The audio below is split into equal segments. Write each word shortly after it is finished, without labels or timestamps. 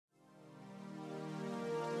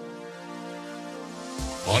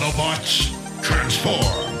Autobots,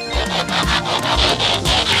 transform!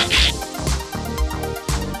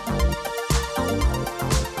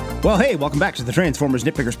 Well, hey, welcome back to the Transformers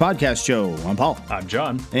Nitpickers Podcast Show. I'm Paul. I'm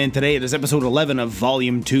John. And today it is episode 11 of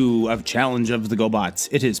Volume 2 of Challenge of the GoBots.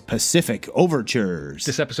 It is Pacific Overtures.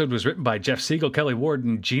 This episode was written by Jeff Siegel, Kelly Ward,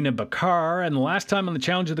 and Gina Bakar. And the last time on the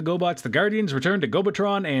Challenge of the GoBots, the Guardians returned to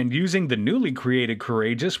Gobotron and, using the newly created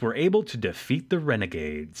Courageous, were able to defeat the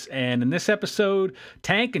Renegades. And in this episode,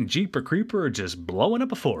 Tank and Jeeper Creeper are just blowing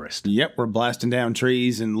up a forest. Yep, we're blasting down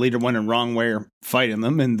trees, and Leader One and Wrong Way are fighting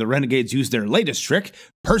them, and the Renegades use their latest trick,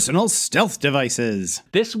 personal stealth devices.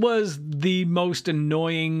 This was the most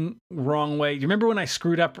annoying Wrong Way. You remember when I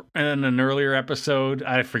screwed up in an earlier episode?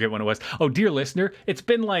 I forget when it was. Oh, dear listener, it's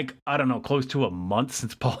been like, I don't know, close to a month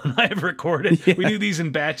since Paul and I have recorded. Yeah. We do these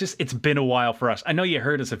in batches. It's been a while for us. I know you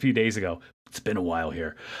heard us a few days ago. It's been a while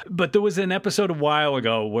here. But there was an episode a while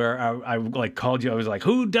ago where I like called you. I was like,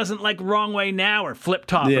 who doesn't like Wrong Way now? Or Flip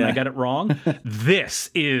Top, and I got it wrong. This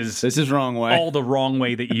is Wrong Way. All the wrong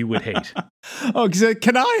way that you would hate. Oh,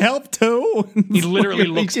 can I help too? He literally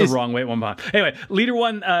looks the wrong way at one point. Anyway, Leader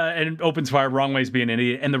One and opens fire. Wrong Way's being an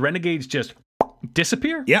idiot, and the Renegades just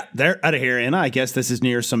disappear? Yeah, they're out of here, and I guess this is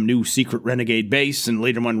near some new secret Renegade base, and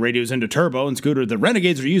Leader One radios into Turbo and Scooter. The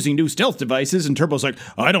Renegades are using new stealth devices, and Turbo's like,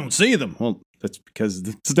 I don't see them. Well, that's because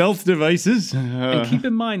the stealth devices. And keep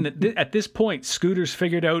in mind that at this point, Scooter's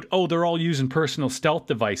figured out, they're all using personal stealth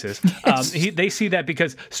devices. They see that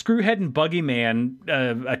because Screwhead and Buggy Man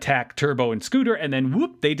attack Turbo and Scooter, and then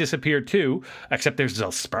whoop, they disappear too, except there's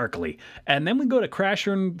a Sparkly. And then we go to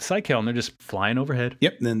Crasher and Psykill, and they're just flying overhead.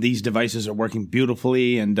 Yep, then these devices are working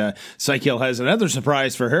beautifully, and Psykill has another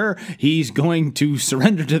surprise for her. He's going to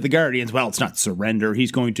surrender to the Guardians. Well, it's not surrender.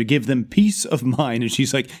 He's going to give them peace of mind. And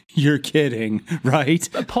she's like, you're kidding, right?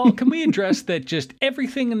 Paul, can we address that just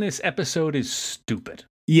everything in this episode is stupid?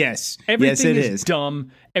 Yes. Everything yes, is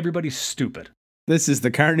dumb. Everybody's stupid. This is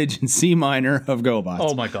the Carnage in C minor of GoBots.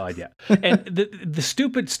 Oh my God, yeah. And the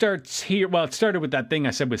stupid starts here. Well, it started with that thing I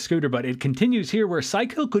said with Scooter, but it continues here where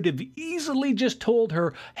Psycho could have easily just told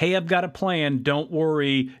her, hey, I've got a plan. Don't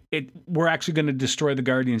worry. We're actually going to destroy the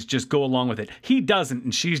Guardians. Just go along with it. He doesn't,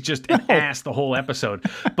 and she's just an ass the whole episode.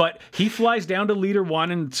 But he flies down to Leader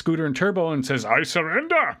One and Scooter and Turbo and says, I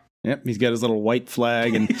surrender. Yep, he's got his little white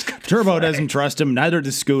flag, and Turbo doesn't trust him, neither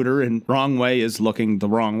does Scooter, and Wrong Way is looking the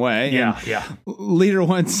wrong way. Yeah. Leader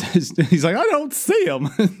One says, he's like, I don't see him.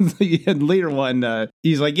 And Leader One,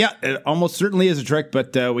 he's like, yeah, it almost certainly is a trick,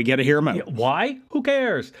 but we got to hear him out. Yeah, why? Who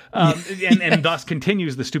cares? And thus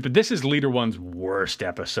continues the stupid. This is Leader One's worst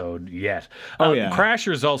episode yet.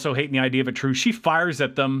 Crasher's also hating the idea of a truce. She fires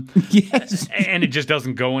at them, yes, and it just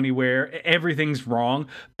doesn't go anywhere. Everything's wrong.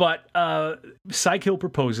 But Psykill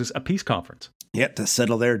proposes a peace conference. Yep, to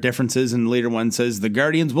settle their differences, and Leader One says the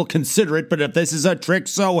Guardians will consider it, but if this is a trick,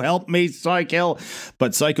 so help me, Psykill.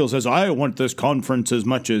 But Psykill says, I want this conference as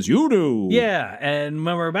much as you do. Yeah, and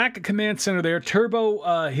when we're back at Command Center there,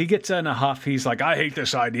 Turbo, he gets in a huff. He's like, I hate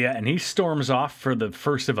this idea, and he storms off for the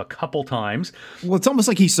first of a couple times. Well, it's almost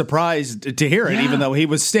like he's surprised to hear it, even though he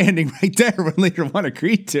was standing right there when Leader One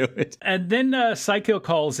agreed to it. And then Psykill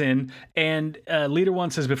calls in, and Leader One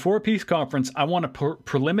says, before a peace conference, I want a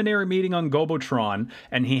preliminary meeting on Gobotron,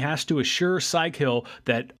 and he has to assure Psykill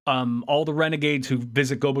that all the renegades who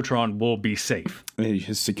visit Gobotron will be safe.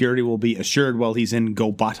 His security will be assured while he's in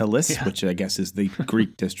Gobotalis, which I guess is the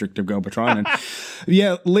Greek district of Gobotron.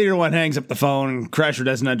 And Leader One hangs up the phone. Crasher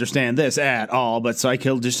doesn't understand this at all, but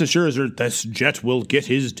Psykill just assures her this jet will get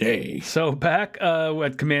his day. So back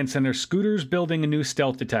at Command Center, Scooter's building a new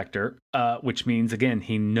stealth detector, which means, again,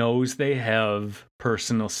 he knows they have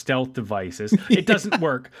personal stealth devices. It doesn't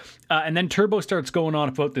work. And then Turbo starts going on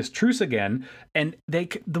about this truce again. And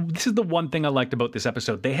this is the one thing I liked about this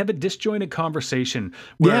episode. They have a disjointed conversation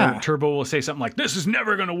where Turbo will say something like, this is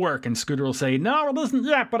never going to work. And Scooter will say, no, it isn't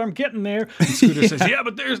yet, but I'm getting there. And Scooter says, yeah,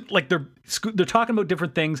 but there's like, they're talking about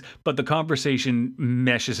different things, but the conversation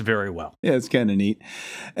meshes very well. Yeah, it's kind of neat.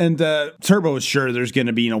 And Turbo is sure there's going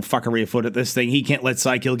to be fuckery afoot at this thing. He can't let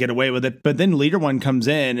Psykill get away with it. But then Leader One comes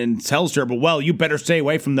in and tells Turbo, well, you better stay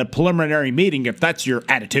away from the preliminary meeting if that's your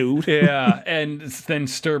attitude. Yeah, and then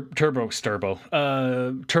Turbo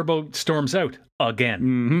storms out again.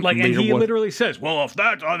 Mm-hmm. And he literally says, well, if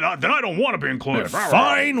that, then I don't want to be included.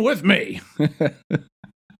 Fine with me.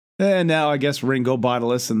 And now I guess Ringo,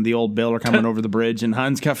 Botalus, and the old Bill are coming over the bridge, and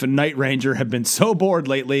Hans Cuff and Night Ranger have been so bored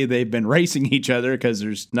lately, they've been racing each other because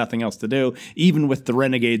there's nothing else to do, even with the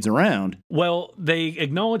Renegades around. Well, they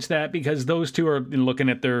acknowledge that because those two are looking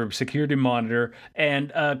at their security monitor,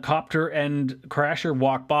 and Copter and Crasher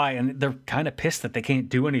walk by, and they're kind of pissed that they can't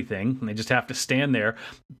do anything, and they just have to stand there.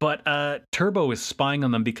 But Turbo is spying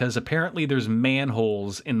on them because apparently there's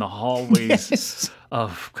manholes in the hallways. Yes.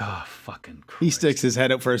 Of God, fucking Christ. He sticks his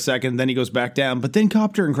head out for a second, then he goes back down. But then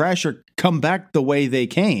Copter and Crasher come back the way they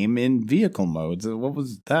came in vehicle modes. What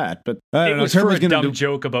was that? But I don't know. Was Turbo's for a gonna dumb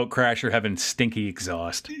joke about Crasher having stinky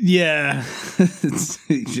exhaust. Yeah.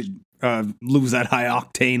 He should lose that high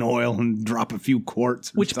octane oil and drop a few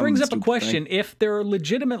quarts. Which brings up a question. If they're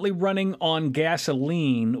legitimately running on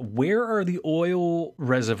gasoline, where are the oil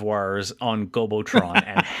reservoirs on Gobotron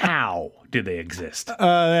and how do they exist?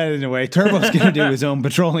 Anyway, Turbo's going to do his own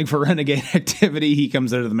patrolling for renegade activity. He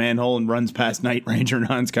comes out of the manhole and runs past Night Ranger and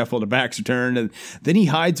Hans Cuff while their backs are turned. And then he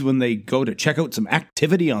hides when they go to check out some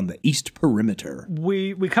activity on the east perimeter.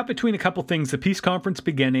 We cut between a couple things. The peace conference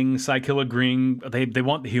beginning, Psykill agreeing. They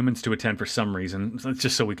want the humans to attend for some reason. It's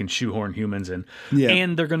just so we can shoehorn humans in. Yeah.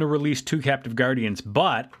 And they're going to release 2 captive guardians.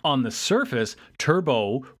 But on the surface,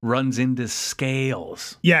 Turbo runs into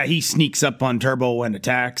Scales. Yeah, he sneaks up on Turbo and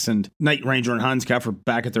attacks, and Night Ranger and Hans Cuff are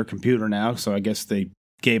back at their computer now, so I guess they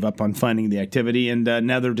gave up on finding the activity, and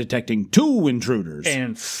now they're detecting 2 intruders.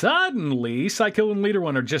 And suddenly, Psykill and Leader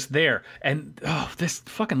One are just there. And, this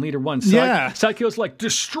fucking Leader One. Psykill's like,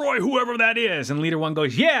 destroy whoever that is. And Leader One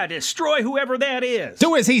goes, yeah, destroy whoever that is.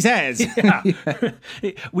 Do as he says. Yeah.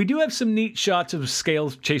 We do have some neat shots of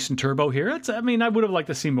Scales chasing Turbo here. I would have liked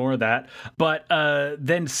to see more of that. But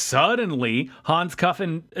then suddenly, Hans Cuff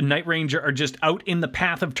and Night Ranger are just out in the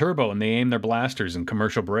path of Turbo, and they aim their blasters in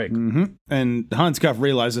commercial break. Mm-hmm. And Hans Cuff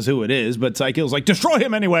realizes who it is, but Psykill's like, destroy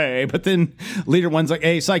him anyway. But then Leader One's like,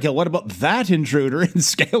 hey, Psykill, what about that intruder? And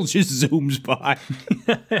Scales just zooms by.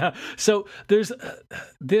 Yeah. So there's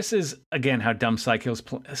this is again how dumb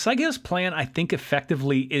Psykill's plan, I think,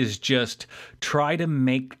 effectively is just try to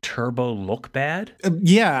make Turbo look bad.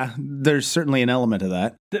 Yeah, there's certainly an element of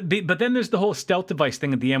that. But then there's the whole stealth device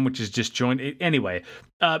thing at the end, which is just joined. Anyway,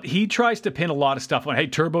 he tries to pin a lot of stuff on, hey,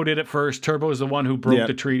 Turbo did it first. Turbo's the one who broke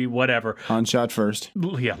the treaty, whatever. Han shot first.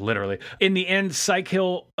 Yeah, literally. In the end,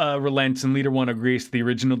 Psykill relents and Leader One agrees to the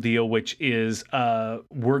original deal, which is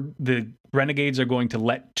the Renegades are going to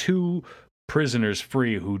let 2 prisoners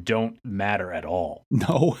free who don't matter at all.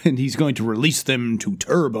 No, and he's going to release them to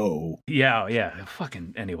Turbo. Yeah.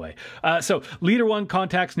 Fucking anyway. So Leader One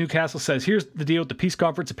contacts Newcastle, says, here's the deal with the peace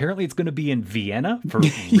conference. Apparently it's going to be in Vienna for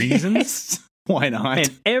reasons. Yes. Why not?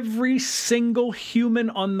 And every single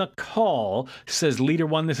human on the call says, Leader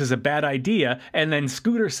One, this is a bad idea. And then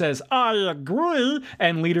Scooter says, I agree.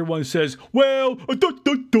 And Leader One says, well,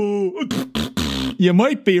 you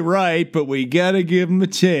might be right, but we gotta give him a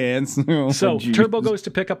chance. So Turbo goes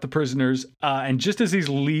to pick up the prisoners, and just as he's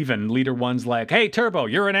leaving, Leader One's like, hey, Turbo,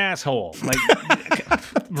 you're an asshole. Like,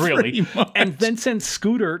 really? And then sends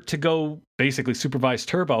Scooter to go basically supervise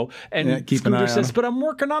Turbo, and Scooter says, but I'm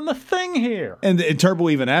working on the thing here. And Turbo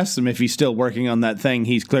even asks him if he's still working on that thing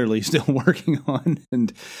he's clearly still working on.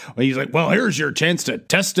 And he's like, well, here's your chance to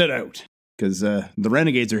test it out. Because the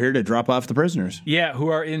Renegades are here to drop off the prisoners. Yeah, who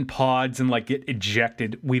are in pods and like get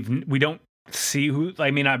ejected. We don't see who. I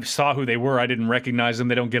mean, I saw who they were. I didn't recognize them.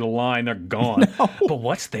 They don't get a line. They're gone. No. But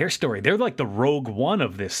what's their story? They're like the Rogue One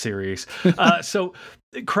of this series. So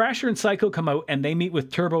Crasher and Psycho come out and they meet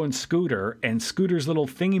with Turbo and Scooter. And Scooter's little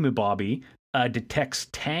thingy-mabobby detects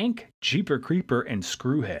Tank, Jeeper Creeper, and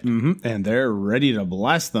Screwhead. Mm-hmm. And they're ready to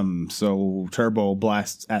blast them. So Turbo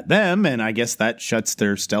blasts at them, and I guess that shuts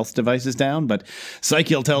their stealth devices down. But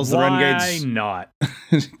Psykill tells the Renegades... Why not?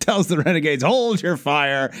 tells the Renegades, hold your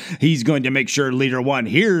fire. He's going to make sure Leader One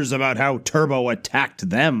hears about how Turbo attacked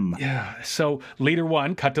them. Yeah, so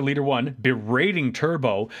cut to Leader One, berating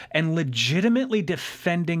Turbo and legitimately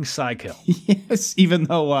defending Psykill. Yes, even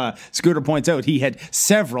though Scooter points out he had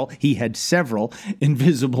several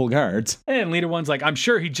invisible guards. And Leader One's like, I'm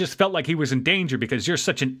sure he just felt like he was in danger because you're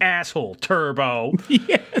such an asshole, Turbo.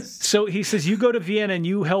 Yes. So he says, you go to Vienna and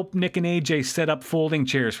you help Nick and AJ set up folding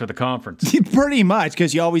chairs for the conference. Pretty much,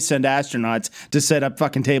 because you always send astronauts to set up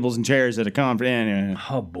fucking tables and chairs at a conference.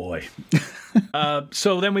 Oh, boy.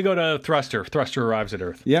 So then we go to Thruster. Thruster arrives at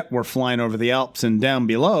Earth. Yep, we're flying over the Alps, and down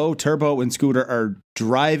below, Turbo and Scooter are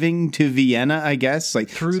driving to Vienna, I guess. Like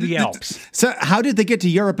through the Alps. So how did they get to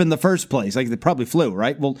Europe in the first place? Like, they probably flew,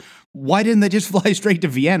 right? Well, why didn't they just fly straight to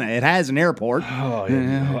Vienna? It has an airport. Oh,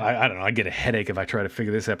 yeah. I don't know. I get a headache if I try to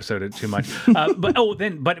figure this episode out too much.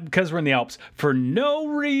 But because we're in the Alps, for no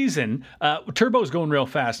reason, Turbo's going real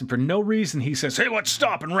fast, and for no reason, he says, "Hey, let's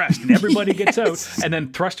stop and rest." And everybody gets out, and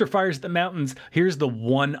then Thruster fires at the mountains. Here's the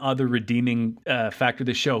one other redeeming factor of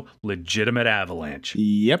the show: legitimate avalanche.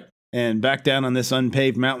 Yep. And back down on this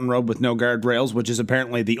unpaved mountain road with no guardrails, which is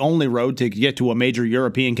apparently the only road to get to a major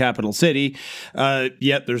European capital city.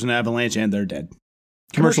 Yet there's an avalanche and they're dead.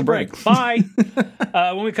 Commercial break. Bye.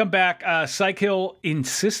 When we come back, Psykill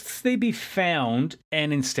insists they be found,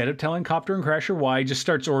 and instead of telling Copter and Crasher why, he just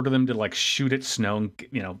starts ordering them to like shoot at snow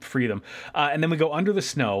and free them. And then we go under the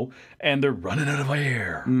snow, and they're running out of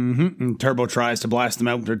air. Mm-hmm. And Turbo tries to blast them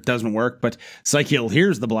out, but it doesn't work. But Psykill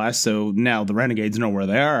hears the blast, so now the Renegades know where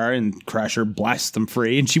they are, and Crasher blasts them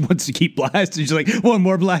free, and she wants to keep blasting. She's like, one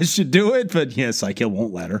more blast should do it, but yeah, Psykill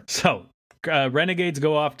won't let her. So Renegades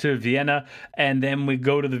go off to Vienna, and then we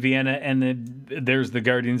go to the Vienna, and then there's the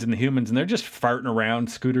Guardians and the humans, and they're just farting around.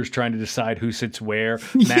 Scooter's trying to decide who sits where.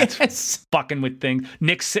 Matt's fucking with things.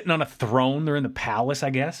 Nick's sitting on a throne. They're in the palace, I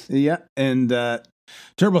guess. Yeah, and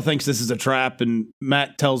Turbo thinks this is a trap, and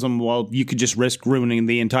Matt tells him, well, you could just risk ruining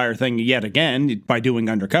the entire thing yet again by doing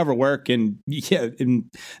undercover work. And and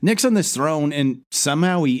Nick's on this throne, and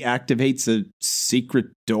somehow he activates a secret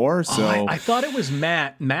door. So I thought it was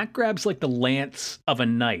Matt. Matt grabs like the lance of a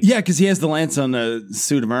knight. Yeah, because he has the lance on a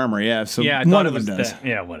suit of armor. Yeah, so yeah, one of them does.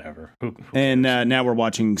 Yeah, whatever. Who and now we're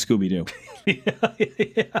watching Scooby-Doo.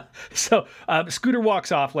 Yeah. So Scooter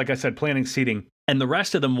walks off, like I said, planning seating. And the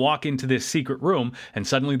rest of them walk into this secret room, and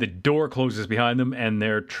suddenly the door closes behind them, and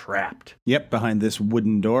they're trapped. Yep, behind this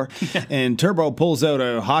wooden door. And Turbo pulls out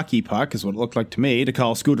a hockey puck, is what it looked like to me, to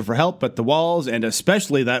call Scooter for help, but the walls, and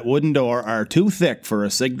especially that wooden door, are too thick for a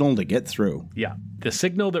signal to get through. Yeah, the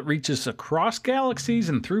signal that reaches across galaxies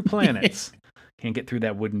and through planets. Can't get through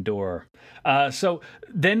that wooden door. So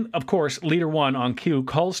then, of course, Leader One on cue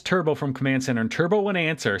calls Turbo from Command Center, and Turbo won't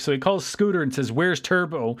answer. So he calls Scooter and says, "Where's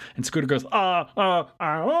Turbo?" And Scooter goes, I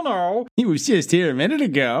don't know. He was just here a minute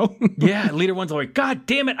ago. Yeah, Leader One's like, "God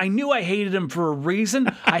damn it, I knew I hated him for a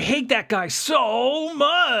reason. I hate that guy so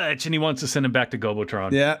much." And he wants to send him back to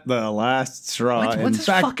Gobotron. Yeah, the last straw. What's his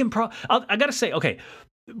fucking problem? I gotta say, okay,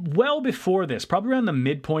 well before this, probably around the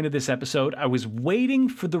midpoint of this episode, I was waiting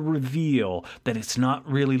for the reveal that it's not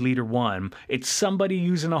really Leader One. It's somebody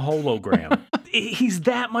using a hologram. He's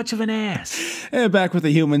that much of an ass. And back with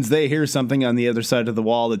the humans, they hear something on the other side of the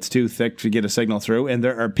wall that's too thick to get a signal through, and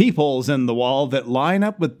there are peepholes in the wall that line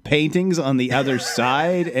up with paintings on the other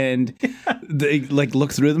side, and they like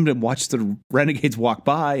look through them to watch the Renegades walk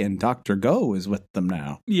by, and Dr. Go is with them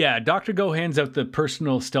now. Yeah, Dr. Go hands out the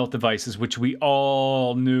personal stealth devices, which we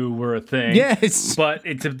all knew were a thing. Yes. But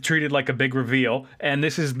it's treated like a big reveal, and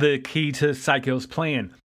this is the key to Psycho's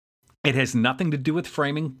plan. It has nothing to do with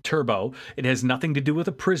framing Turbo. It has nothing to do with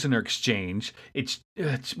a prisoner exchange. It's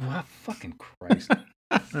well, fucking Christ.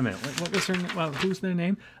 Wait a minute. What was her name? Well, who's their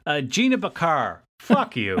name? Gina Bakar.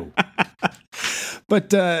 Fuck you.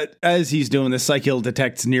 But as he's doing this, Psykill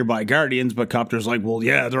detects nearby Guardians, but Copter's like, well,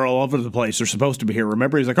 yeah, they're all over the place. They're supposed to be here.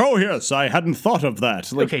 Remember? He's like, oh, yes, I hadn't thought of that.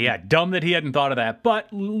 Like, okay, yeah, dumb that he hadn't thought of that, but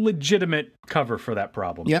legitimate cover for that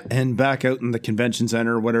problem. Yeah, and back out in the convention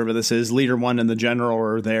center, whatever this is, Leader One and the General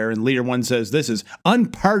are there, and Leader One says this is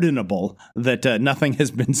unpardonable that nothing has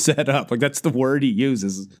been set up. Like, that's the word he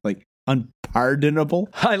uses, like, unpardonable.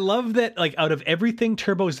 I love that, like, out of everything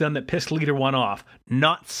Turbo's done that pissed Leader One off,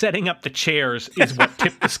 not setting up the chairs is what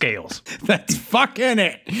tipped the scales. That's fucking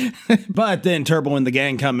it. But then Turbo and the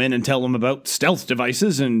gang come in and tell him about stealth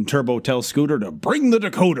devices, and Turbo tells Scooter to bring the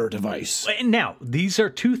decoder device. And now, these are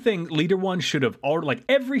two things Leader One should have already, like,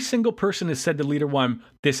 every single person has said to Leader One,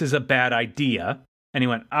 this is a bad idea. And he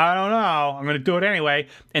went, I don't know, I'm going to do it anyway.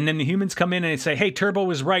 And then the humans come in and they say, hey, Turbo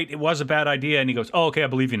was right, it was a bad idea. And he goes, oh, okay, I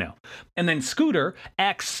believe you now. And then Scooter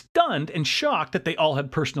acts stunned and shocked that they all had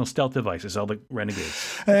personal stealth devices, all the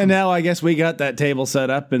Renegades. And now I guess we got that table set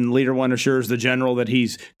up, and Leader One assures the General that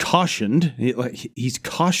he's cautioned. He's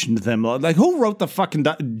cautioned them. Like, who wrote the fucking...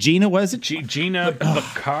 Gina, was it? Gina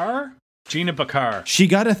Bakar? Gina Bakar. She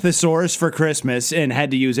got a thesaurus for Christmas and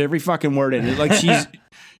had to use every fucking word in it. Like,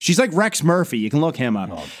 she's like Rex Murphy. You can look him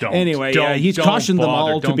up. Oh, he's cautioned them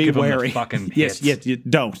all to be wary. Fucking yes,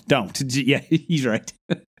 don't. Yeah, he's right.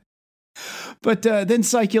 But then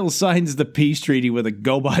Cykill signs the peace treaty with a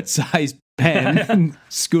GoBot-sized pen, and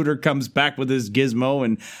Scooter comes back with his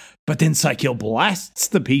gizmo, but then Cykill blasts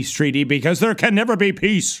the peace treaty because there can never be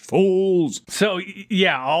peace, fools. So,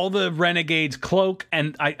 yeah, all the Renegades cloak,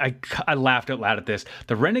 and I laughed out loud at this.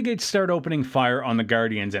 The Renegades start opening fire on the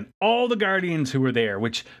Guardians, and all the Guardians who were there,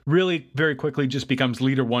 which really very quickly just becomes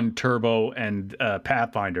Leader 1, Turbo, and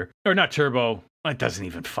Pathfinder. Or not Turbo. It doesn't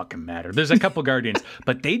even fucking matter. There's a couple Guardians,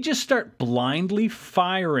 but they just start blindly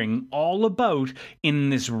firing all about in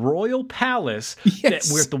this royal palace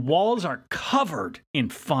where the walls are covered in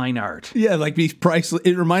fine art. Yeah, like these priceless.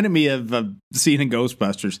 It reminded me of a scene in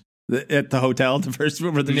Ghostbusters at the hotel, the first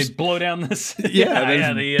one where they blow down this.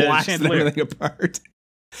 the blast everything apart.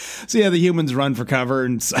 So yeah, the humans run for cover,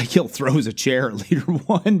 and Cykill throws a chair at Leader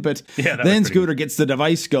 1, but then Scooter gets the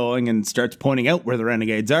device going and starts pointing out where the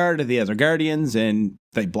Renegades are to the other Guardians, and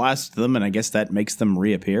they blast them, and I guess that makes them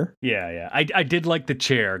reappear. Yeah. I did like the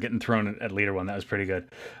chair getting thrown at Leader 1. That was pretty good.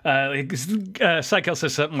 Cykill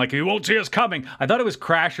says something like, "You won't see us coming." I thought it was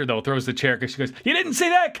Crasher, though, throws the chair, because she goes, "You didn't see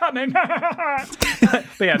that coming." But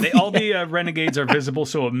yeah, all the Renegades are visible,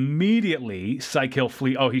 so immediately Cykill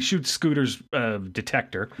flee. Oh, he shoots Scooter's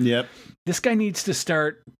detector. Yep. This guy needs to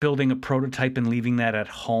start building a prototype and leaving that at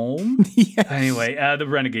home. Yes. Anyway, the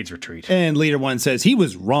Renegades retreat. And Leader 1 says he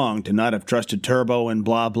was wrong to not have trusted Turbo and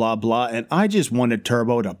blah, blah, blah. And I just wanted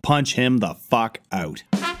Turbo to punch him the fuck out.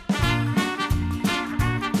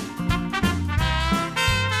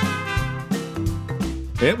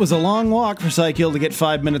 It was a long walk for Cykill to get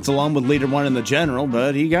 5 minutes alone with Leader 1 and the General,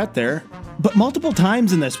 but he got there. But multiple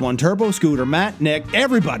times in this one, Turbo, Scooter, Matt, Nick,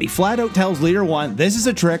 everybody flat out tells Leader 1, this is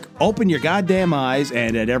a trick, open your goddamn eyes,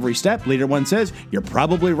 and at every step, Leader 1 says, you're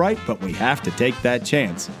probably right, but we have to take that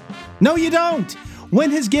chance. No, you don't!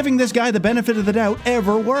 When has giving this guy the benefit of the doubt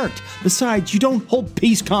ever worked? Besides, you don't hold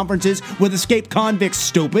peace conferences with escaped convicts,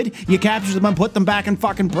 stupid. You capture them and put them back in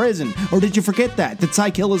fucking prison. Or did you forget that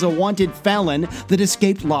Cykill is a wanted felon that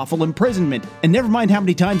escaped lawful imprisonment? And never mind how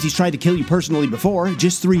many times he's tried to kill you personally before,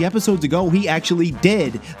 just 3 episodes ago he actually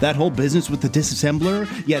did. That whole business with the disassembler?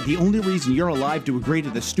 Yeah, the only reason you're alive to agree to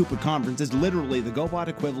this stupid conference is literally the GoBot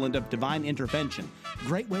equivalent of divine intervention.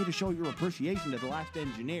 Great way to show your appreciation to the last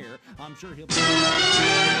engineer. I'm sure he'll...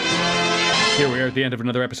 Here we are at the end of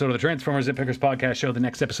another episode of the Transformers Nitpickers podcast show. The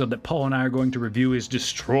next episode that Paul and I are going to review is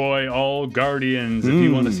Destroy All Guardians. If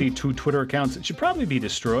you want to see 2 Twitter accounts that should probably be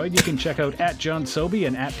destroyed, you can check out @JohnSoby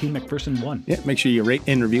and @PMcPherson1. Yeah, make sure you rate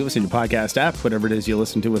and review us in your podcast app, whatever it is you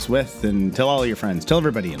listen to us with, and tell all your friends. Tell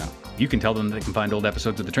everybody you know. You can tell them that they can find old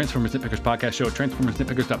episodes of the Transformers Nitpickers podcast show at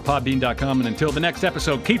transformersnitpickers.podbean.com. And until the next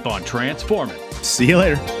episode, keep on transforming. See you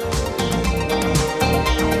later.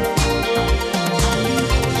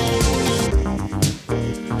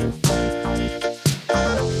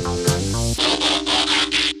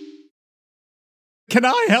 Can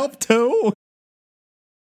I help too?